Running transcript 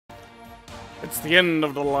It's the end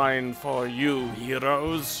of the line for you,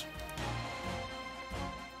 heroes.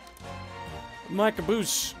 My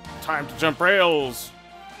caboose, time to jump rails.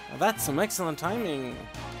 Now that's some excellent timing.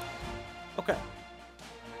 Okay.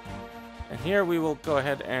 And here we will go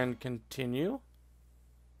ahead and continue.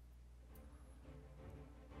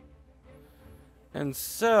 And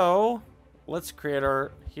so, let's create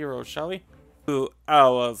our hero, shall we? 2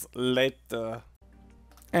 hours later.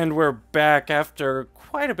 And we're back after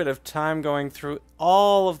quite a bit of time going through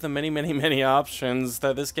all of the many options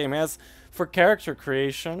that this game has for character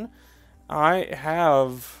creation. I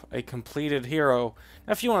have a completed hero.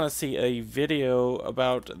 Now, if you want to see a video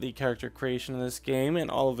about the character creation in this game and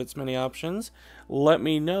all of its many options, let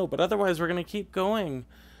me know. But otherwise, we're going to keep going.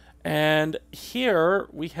 And here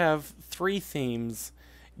we have 3 themes: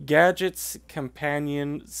 gadgets,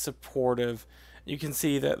 companion, supportive. You can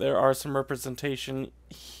see that there are some representation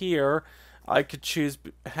here. I could choose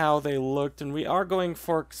how they looked, and we are going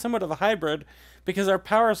for somewhat of a hybrid because our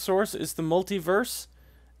power source is the multiverse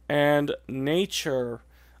and nature.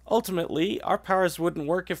 Ultimately, our powers wouldn't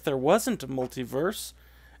work if there wasn't a multiverse,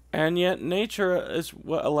 and yet nature is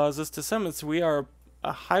what allows us to summon. So we are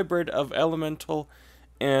a hybrid of elemental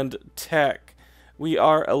and tech. We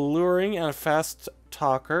are alluring and a fast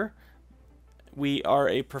talker. We are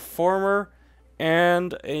a performer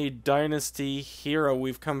and a dynasty hero.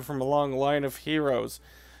 We've come from a long line of heroes.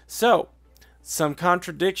 So, some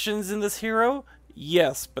contradictions in this hero?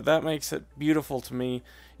 Yes, but that makes it beautiful to me.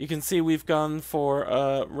 You can see we've gone for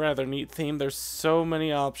a rather neat theme. There's so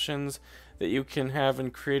many options that you can have in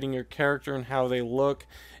creating your character and how they look,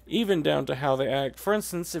 even down to how they act. For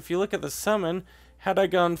instance, if you look at the summon, had I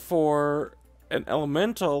gone for an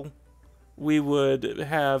elemental, we would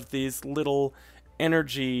have these little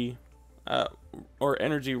energy or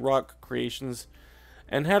energy rock creations.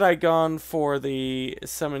 And had I gone for the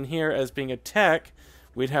summon here as being a tech,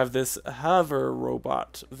 we'd have this hover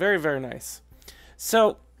robot. Very nice.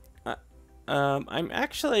 So, I'm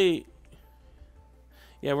actually...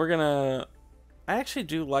 Yeah, I actually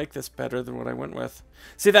do like this better than what I went with.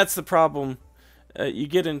 See, that's the problem. You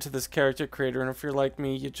get into this character creator, and if you're like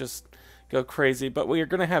me, you just go crazy. But we are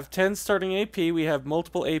going to have 10 starting AP. We have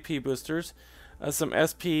multiple AP boosters, some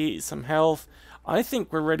SP, some health. I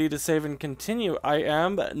think we're ready to save and continue. I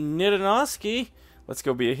am Nidanoski. Let's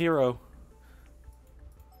go be a hero.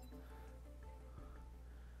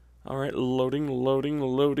 Alright, loading.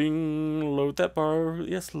 Load that bar.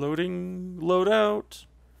 Yes, loading. Load out.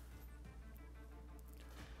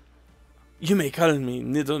 You may call me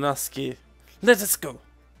Nidanoski. Let us go.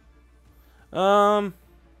 I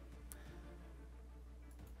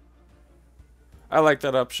like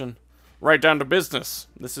that option. Right down to business.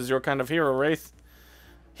 This is your kind of hero, Wraith.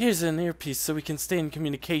 Here's an earpiece so we can stay in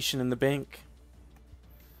communication in the bank.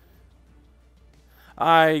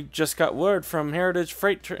 I just got word from Heritage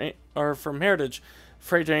Freight Train,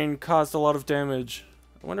 Freight Train caused a lot of damage.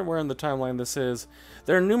 I wonder where in the timeline this is.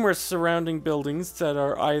 There are numerous surrounding buildings that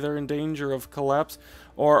are either in danger of collapse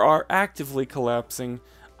or are actively collapsing.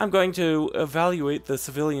 I'm going to evaluate the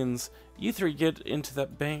civilians. You 3 get into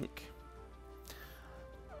that bank.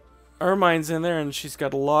 Ermine's in there and she's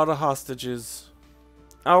got a lot of hostages.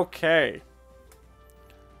 Okay.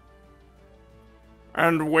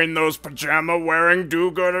 And when those pajama-wearing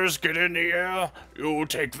do-gooders get in the air, you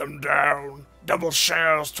take them down. Double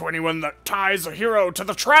shells to anyone that ties a hero to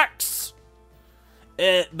the tracks.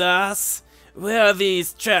 Boss, where are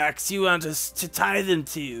these tracks you want us to tie them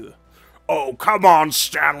to? Oh, come on,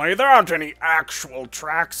 Stanley. There aren't any actual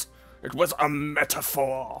tracks. It was a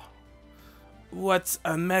metaphor. What's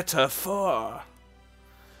a metaphor?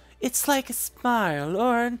 It's like a smile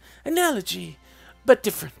or an analogy, but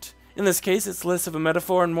different. In this case, it's less of a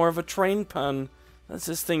metaphor and more of a train pun. That's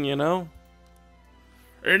his thing, you know?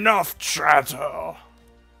 Enough chatter.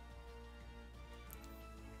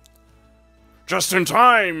 Just in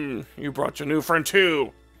time. You brought your new friend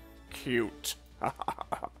too. Cute.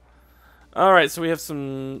 Alright, so we have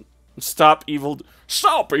some... Stop, evildoer.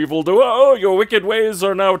 Oh, your wicked ways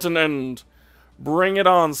are now at an end. Bring it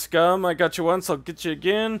on, scum. I got you once, I'll get you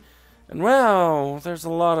again. And wow, there's a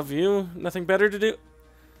lot of you. Nothing better to do?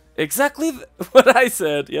 Exactly what I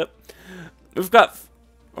said, yep. We've got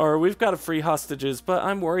a free hostages, but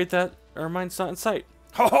I'm worried that Ermine's not in sight.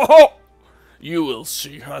 Ho ho ho! You will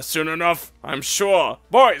see her soon enough, I'm sure.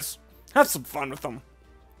 Boys, have some fun with them.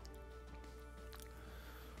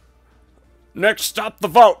 Next stop, the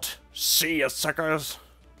vault. See ya, suckers.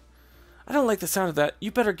 I don't like the sound of that.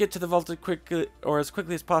 You better get to the vault as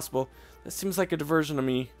quickly as possible. That seems like a diversion to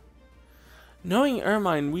me. Knowing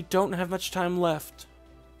Ermine, we don't have much time left.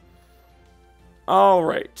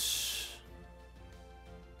 Alright.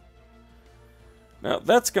 Now,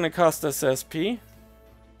 that's going to cost us SP.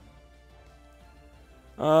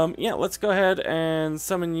 Yeah, let's go ahead and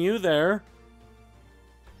summon you there.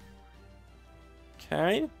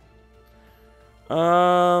 Okay.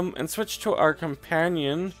 And switch to our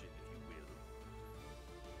companion.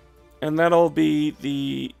 And that'll be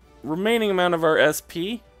the remaining amount of our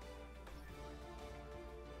SP.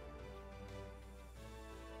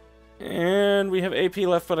 And we have AP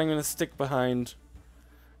left, but I'm going to stick behind.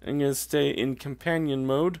 I'm going to stay in companion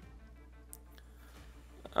mode.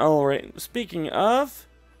 Alright, speaking of,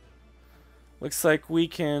 looks like we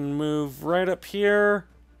can move right up here.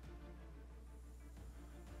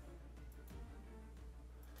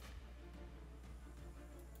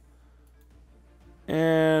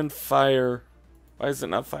 And fire. Why is it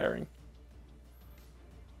not firing?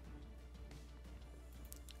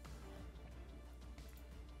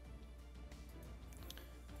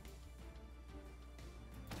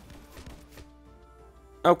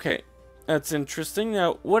 Okay, that's interesting.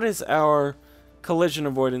 Now, what is our collision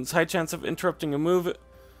avoidance? High chance of interrupting a move.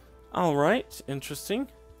 Alright, interesting.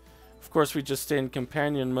 Of course, we just stay in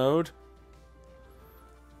companion mode.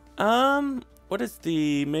 What is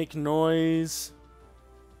the make noise?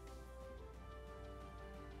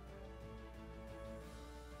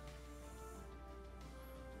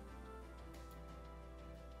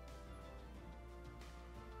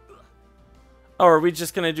 Oh, are we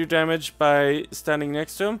just gonna do damage by standing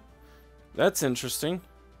next to him? That's interesting.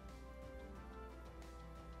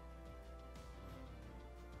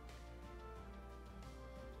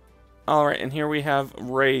 Alright, and here we have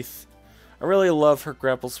Wraith. I really love her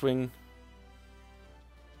grapple swing.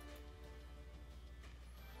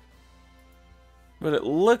 But it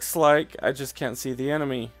looks like I just can't see the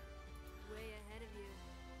enemy. Way ahead of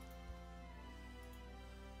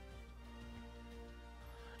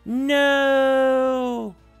you.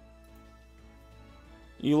 No!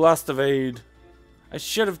 You lost evade. I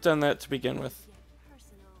should have done that to begin with. Get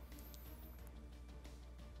personal.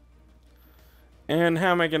 And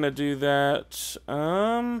how am I gonna do that?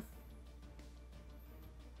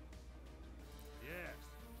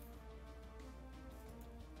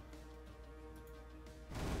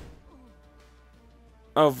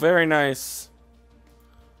 Oh, very nice.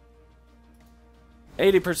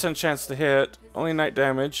 80% chance to hit. Only night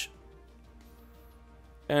damage.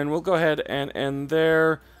 And we'll go ahead and end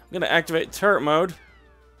there. I'm gonna activate turret mode.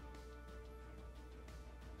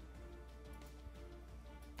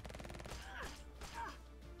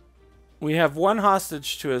 We have one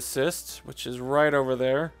hostage to assist, which is right over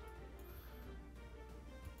there.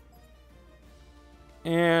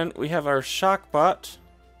 And we have our shock bot.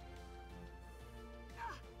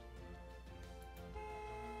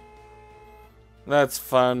 That's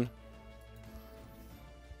fun.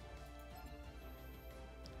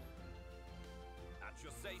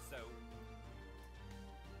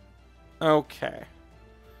 Okay.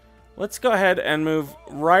 Let's go ahead and move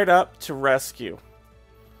right up to rescue.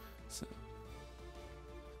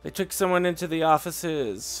 They took someone into the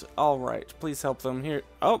offices. Alright, please help them here.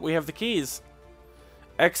 Oh, we have the keys.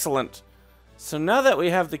 Excellent. So now that we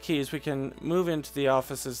have the keys, we can move into the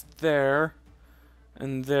offices there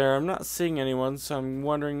and there. I'm not seeing anyone, so I'm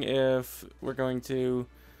wondering if we're going to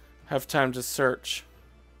have time to search.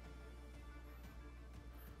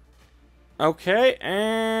 Okay,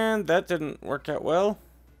 and that didn't work out well.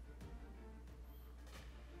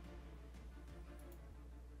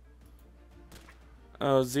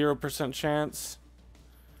 Oh, 0% chance.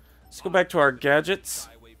 Let's go back to our gadgets.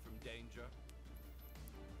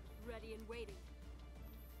 Ready and waiting.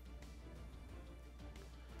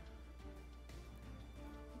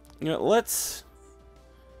 You know, let's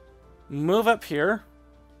move up here.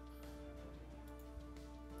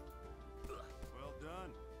 Well done.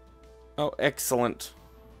 Oh, excellent.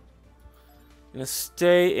 Gonna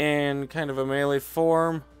stay in kind of a melee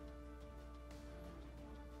form.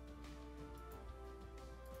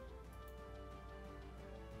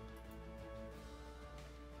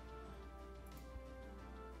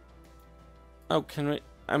 Oh, can we...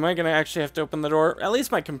 Am I gonna actually have to open the door? At least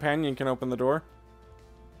my companion can open the door.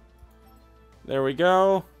 There we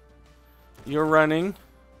go. You're running.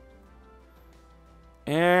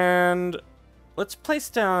 And let's place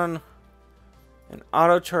down an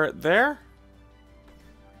auto turret there.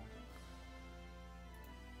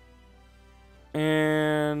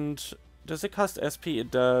 And does it cost SP? It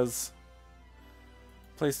does.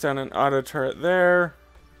 Place down an auto turret there.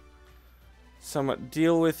 Somewhat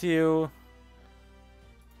deal with you.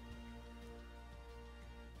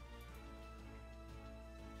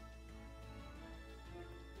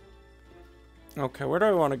 Okay, where do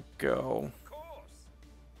I want to go?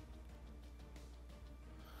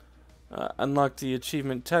 Unlock the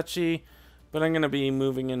achievement touchy, but I'm going to be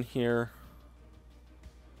moving in here.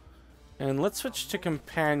 And let's switch to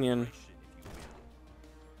companion.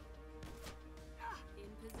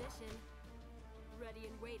 In position. Ready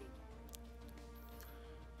and waiting.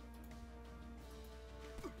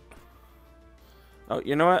 Oh,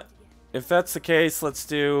 you know what? If that's the case, let's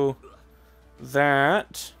do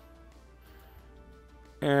that.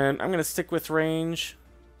 And I'm going to stick with range.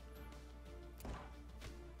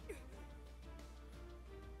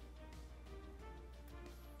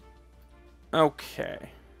 Okay.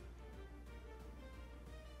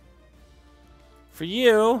 For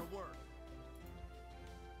you,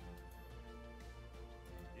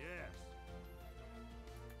 Yes.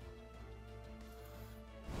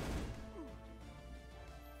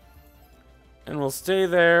 and we'll stay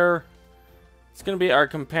there. It's going to be our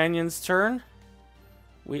companion's turn.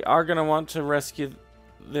 We are going to want to rescue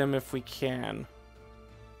them if we can.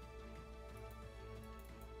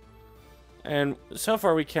 And so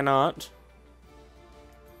far we cannot.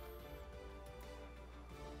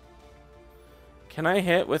 Can I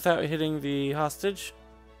hit without hitting the hostage?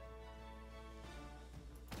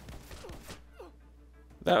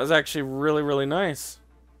 That was actually really, really nice.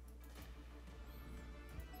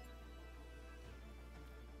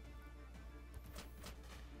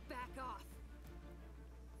 Back off.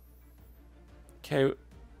 Okay.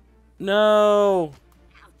 No!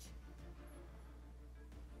 Ouch.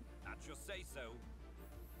 Not your say so.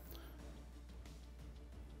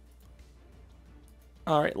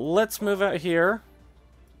 Alright, let's move out here.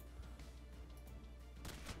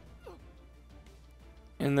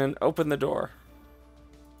 And then open the door.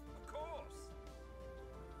 Of course.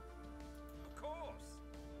 Of course.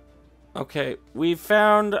 Okay, we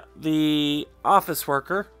found the office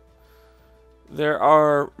worker. There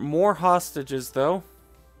are more hostages, though.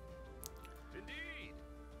 Indeed.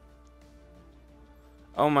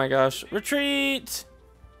 Oh my gosh. Retreat!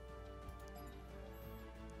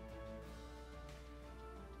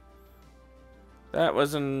 That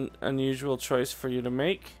was an unusual choice for you to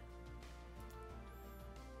make.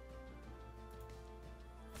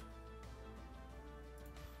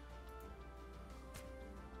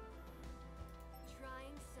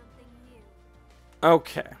 Trying something new.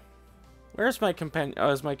 Okay. Where's my companion? Oh,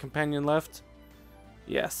 is my companion left?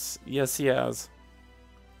 Yes. Yes, he has.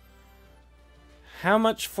 How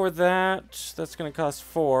much for that? That's going to cost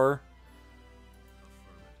 4.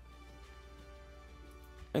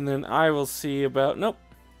 And then I will see about... Nope.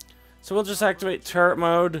 So we'll just activate turret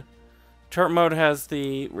mode. Turret mode has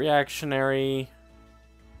the reactionary...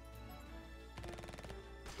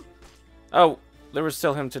 Oh, there was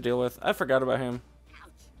still him to deal with. I forgot about him.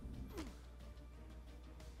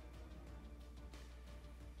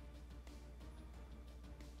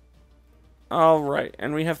 Alright,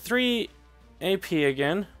 and we have 3 AP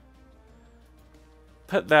again.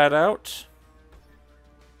 Put that out.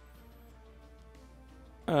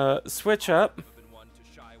 Switch up. Been one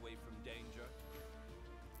to shy away from danger.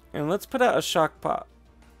 And let's put out a shock pot.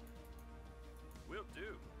 Will do.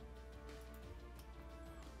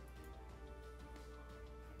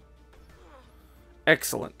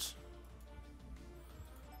 Excellent.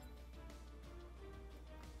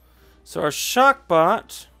 So our shock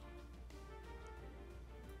bot...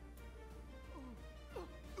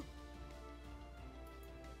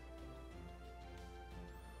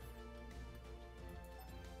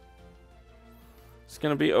 It's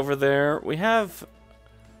going to be over there. We have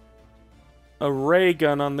a ray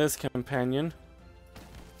gun on this companion.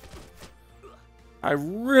 I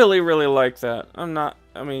really, really like that.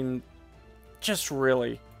 I mean, just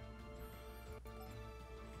really.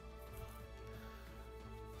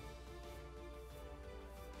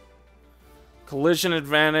 Collision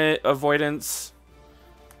advantage, avoidance.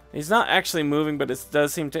 He's not actually moving, but it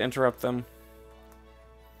does seem to interrupt them.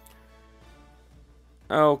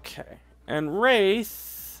 Okay. And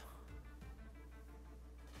Wraith,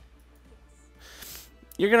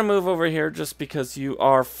 you're going to move over here just because you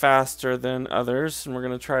are faster than others, and we're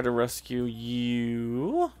going to try to rescue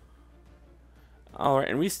you. Alright,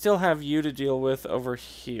 and we still have you to deal with over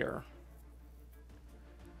here.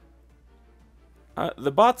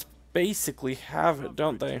 The bots basically have it,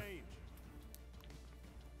 don't they?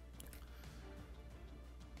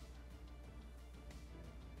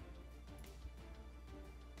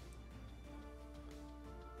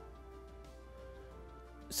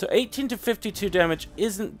 So 18 to 52 damage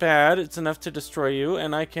isn't bad. It's enough to destroy you.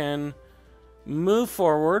 And I can move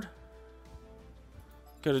forward.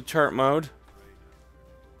 Go to turret mode.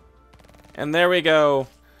 And there we go.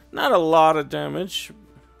 Not a lot of damage.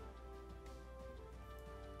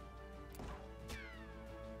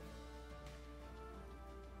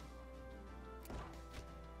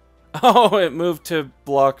 Oh, it moved to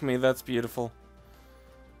block me. That's beautiful.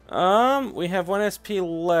 We have 1 SP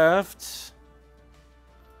left.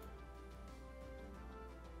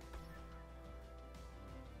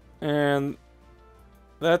 And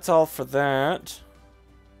that's all for that.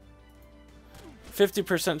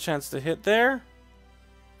 50% chance to hit there.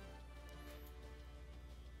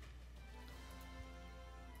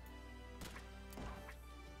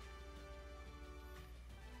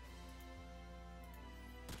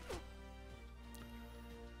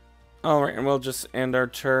 Alright, and we'll just end our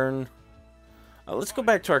turn. Let's go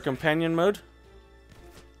back to our companion mode.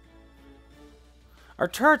 Our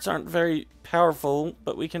turrets aren't very powerful,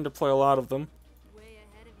 but we can deploy a lot of them. Way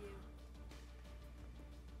ahead of you.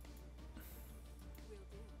 Will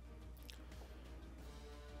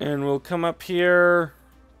do. And we'll come up here.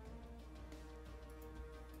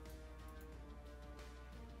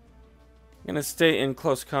 I'm gonna stay in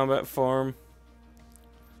close combat form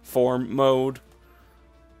mode.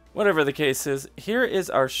 Whatever the case is. Here is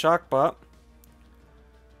our shock bot.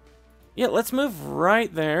 Yeah, let's move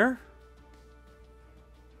right there.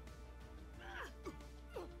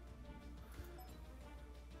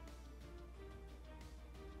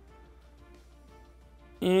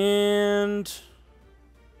 And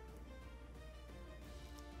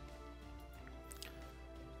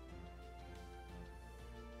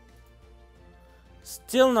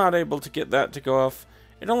still not able to get that to go off.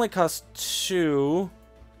 It only costs 2.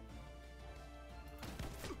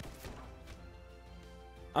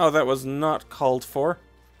 Oh, that was not called for.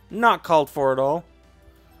 Not called for at all.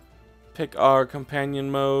 Pick our companion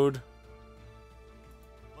mode.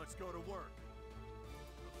 Let's go to work.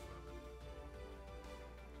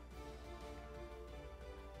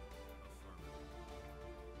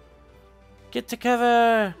 Get to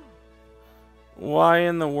cover! Why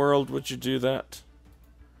in the world would you do that?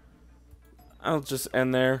 I'll just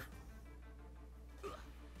end there.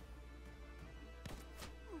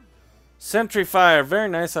 Sentry fire, very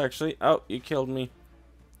nice actually. Oh, you killed me.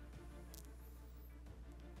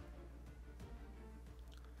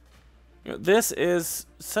 This is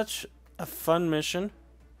such a fun mission.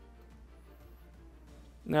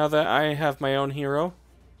 Now that I have my own hero.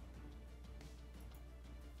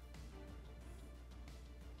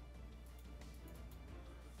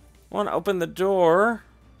 Want to open the door.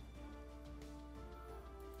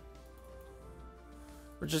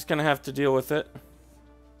 We're just gonna have to deal with it.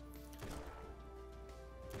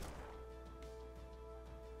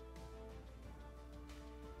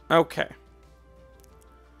 Okay.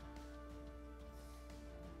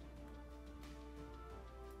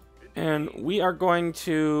 And we are going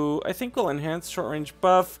to, I think we'll enhance short range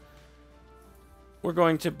buff. We're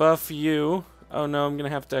going to buff you. Oh no, I'm gonna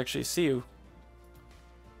have to actually see you.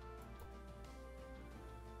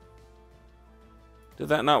 Did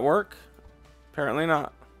that not work? Apparently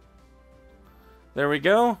not. There we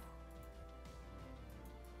go.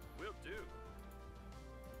 Will do.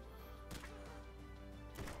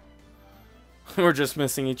 We're just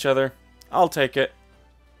missing each other. I'll take it.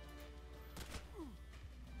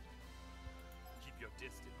 Keep your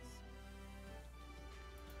distance.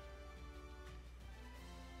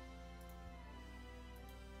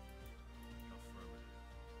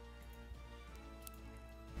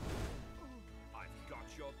 I've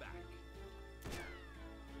got your back.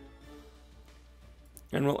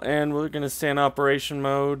 And we'll end. We're gonna stay in operation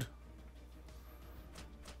mode.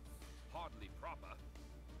 Hardly proper.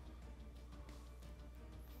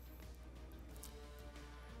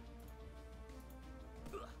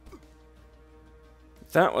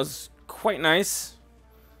 That was quite nice.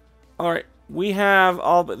 Alright, we have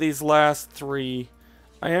all but these last 3.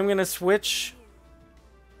 I am gonna switch.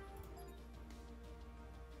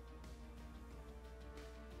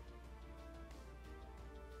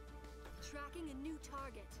 Tracking a new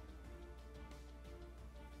target.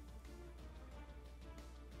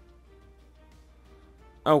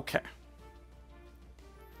 Okay.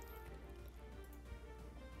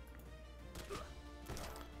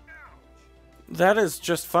 That is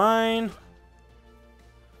just fine.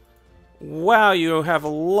 Wow, you have a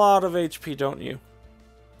lot of HP, don't you?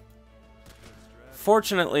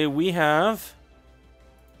 Fortunately, we have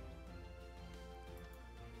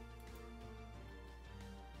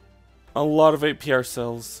a lot of AP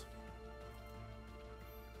ourselves.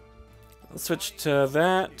 Let's switch to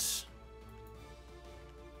that.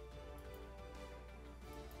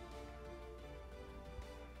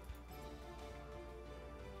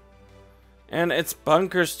 And it's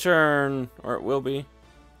Bunker's turn, or it will be.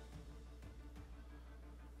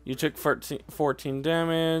 You took 14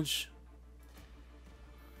 damage.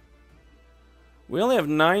 We only have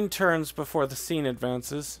 9 turns before the scene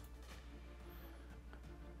advances.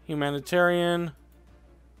 Humanitarian.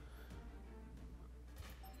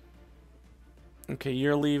 Okay,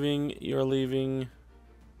 you're leaving. You're leaving.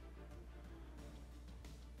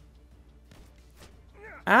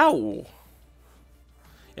 Ow!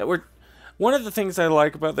 Yeah, one of the things I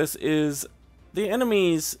like about this is the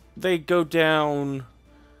enemies, they go down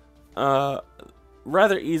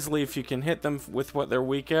rather easily if you can hit them with what they're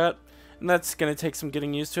weak at. And that's going to take some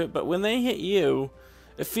getting used to it. But when they hit you,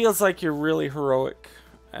 it feels like you're really heroic.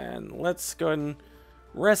 And let's go ahead and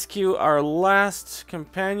rescue our last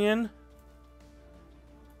companion.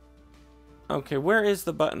 Okay, where is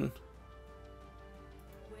the button?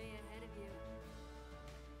 Way ahead of you.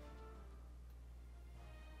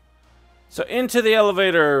 So into the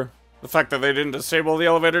elevator. The fact that they didn't disable the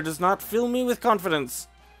elevator does not fill me with confidence.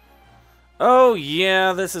 Oh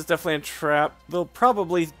yeah, this is definitely a trap. They'll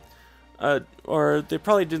probably, or they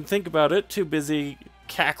probably didn't think about it. Too busy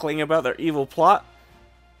cackling about their evil plot.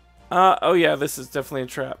 Oh yeah, this is definitely a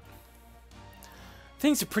trap.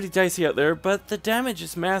 Things are pretty dicey out there, but the damage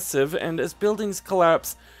is massive, and as buildings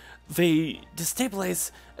collapse, they destabilize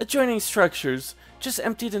adjoining structures. Just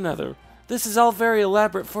emptied another. This is all very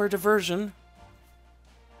elaborate for a diversion.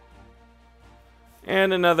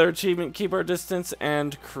 And another achievement, keep our distance,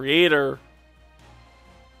 and creator.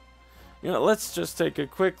 You know, let's just take a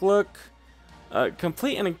quick look.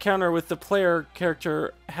 Complete an encounter with the player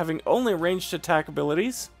character having only ranged attack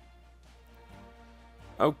abilities.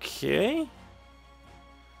 Okay.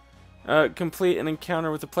 Complete an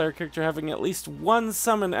encounter with the player character having at least one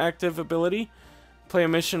summon active ability. Play a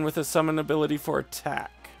mission with a summon ability for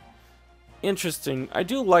attack. Interesting. I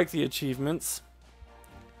do like the achievements.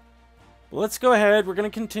 Let's go ahead. We're going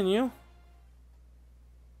to continue.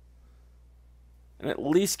 And at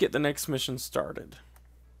least get the next mission started.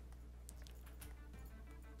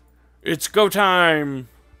 It's go time!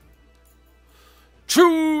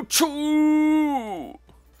 Choo choo!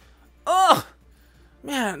 Ugh!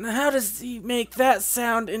 Man, how does he make that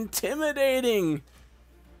sound intimidating?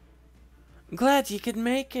 I'm glad you could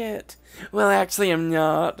make it. Well, actually, I'm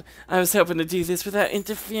not. I was hoping to do this without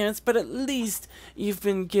interference, but at least you've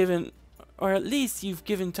been given... Or at least you've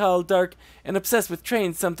given Tall, Dark, and Obsessed with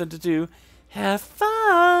Trains something to do. Have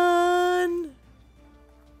fun!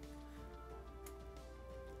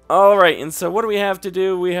 Alright, and so what do we have to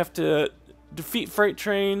do? We have to defeat Freight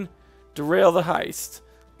Train, derail the heist.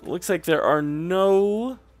 Looks like there are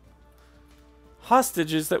no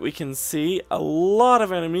hostages that we can see. A lot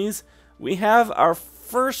of enemies. We have our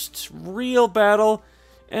first real battle,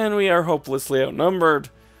 and we are hopelessly outnumbered.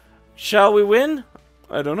 Shall we win?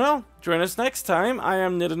 I don't know. Join us next time. I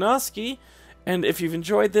am Nidanoski, and if you've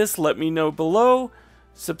enjoyed this, let me know below.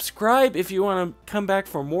 Subscribe if you want to come back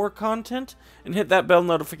for more content, and hit that bell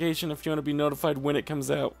notification if you want to be notified when it comes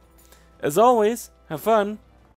out. As always, have fun.